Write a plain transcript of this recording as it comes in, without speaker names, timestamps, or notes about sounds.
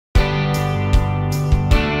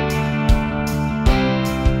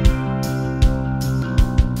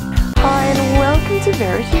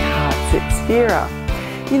Verity Hearts, it's Vera.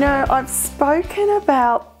 You know, I've spoken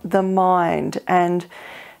about the mind and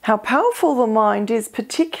how powerful the mind is,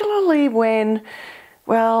 particularly when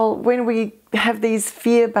we have these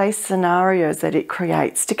fear-based scenarios that it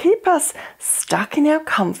creates to keep us stuck in our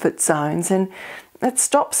comfort zones, and it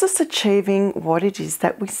stops us achieving what it is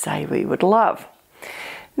that we say we would love.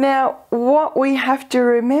 Now, what we have to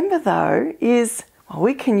remember though is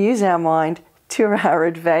we can use our mind to our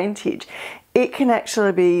advantage. It can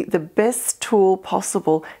actually be the best tool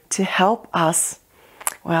possible to help us,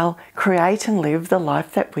 create and live the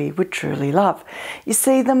life that we would truly love. You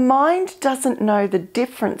see, the mind doesn't know the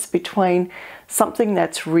difference between something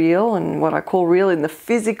that's real and what I call real in the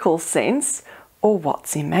physical sense, or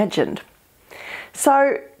what's imagined.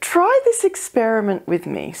 So try this experiment with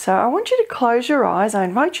me. So I want you to close your eyes. I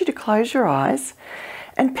invite you to close your eyes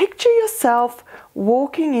and picture yourself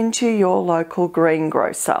walking into your local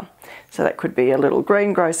greengrocer. So that could be a little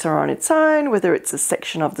greengrocer on its own, whether it's a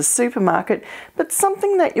section of the supermarket, but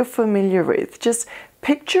something that you're familiar with. Just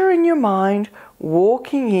picture in your mind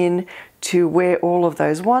walking in to where all of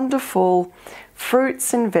those wonderful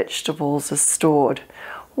fruits and vegetables are stored.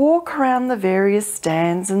 Walk around the various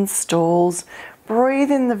stands and stalls,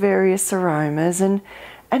 breathe in the various aromas, and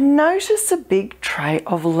notice a big tray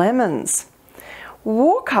of lemons.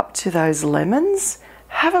 Walk up to those lemons,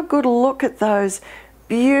 have a good look at those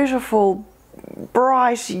beautiful,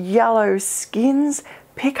 bright yellow skins.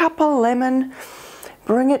 Pick up a lemon,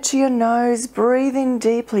 bring it to your nose, breathe in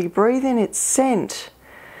deeply, breathe in its scent.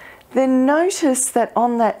 Then notice that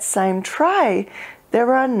on that same tray,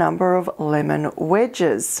 there are a number of lemon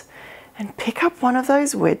wedges. And pick up one of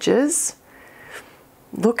those wedges,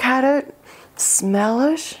 look at it, smell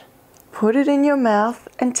it, put it in your mouth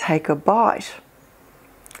and take a bite.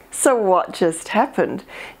 So what just happened?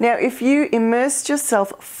 Now, if you immersed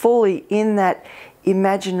yourself fully in that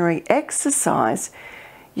imaginary exercise,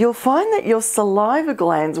 you'll find that your saliva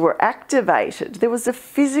glands were activated. There was a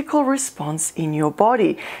physical response in your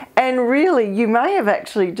body. And really, you may have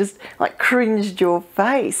actually just cringed your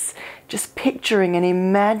face, just picturing and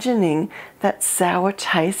imagining that sour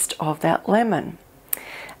taste of that lemon.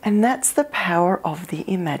 And that's the power of the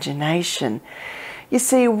imagination. You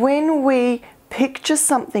see, when we picture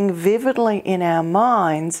something vividly in our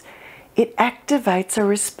minds, it activates a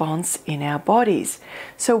response in our bodies.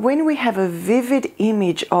 So when we have a vivid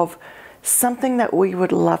image of something that we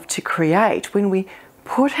would love to create, when we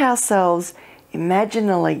put ourselves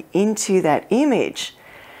imaginally into that image,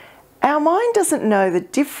 our mind doesn't know the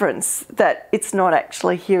difference that it's not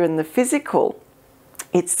actually here in the physical.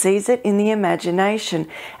 It sees it in the imagination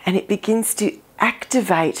and it begins to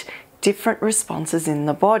activate different responses in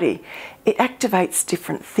the body. It activates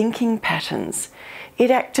different thinking patterns. It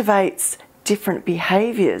activates different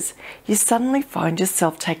behaviors. You suddenly find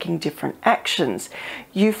yourself taking different actions.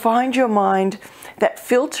 You find your mind, that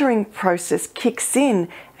filtering process kicks in,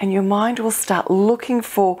 and your mind will start looking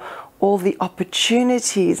for all the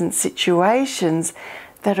opportunities and situations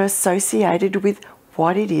that are associated with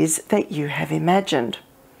what it is that you have imagined.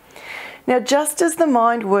 Now, just as the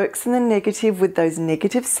mind works in the negative with those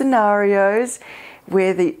negative scenarios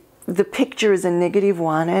where the picture is a negative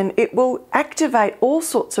one, and it will activate all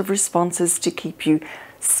sorts of responses to keep you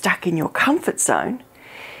stuck in your comfort zone,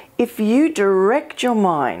 if you direct your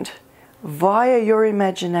mind via your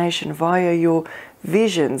imagination, via your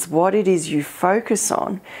visions, what it is you focus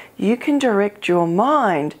on, you can direct your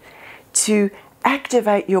mind to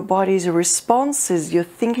activate your body's responses, your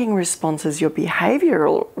thinking responses, your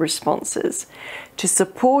behavioral responses, to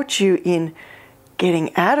support you in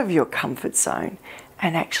getting out of your comfort zone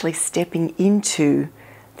and actually stepping into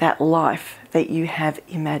that life that you have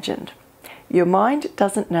imagined. Your mind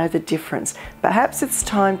doesn't know the difference. Perhaps it's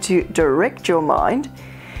time to direct your mind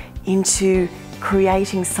into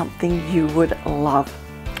creating something you would love.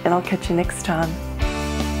 And I'll catch you next time.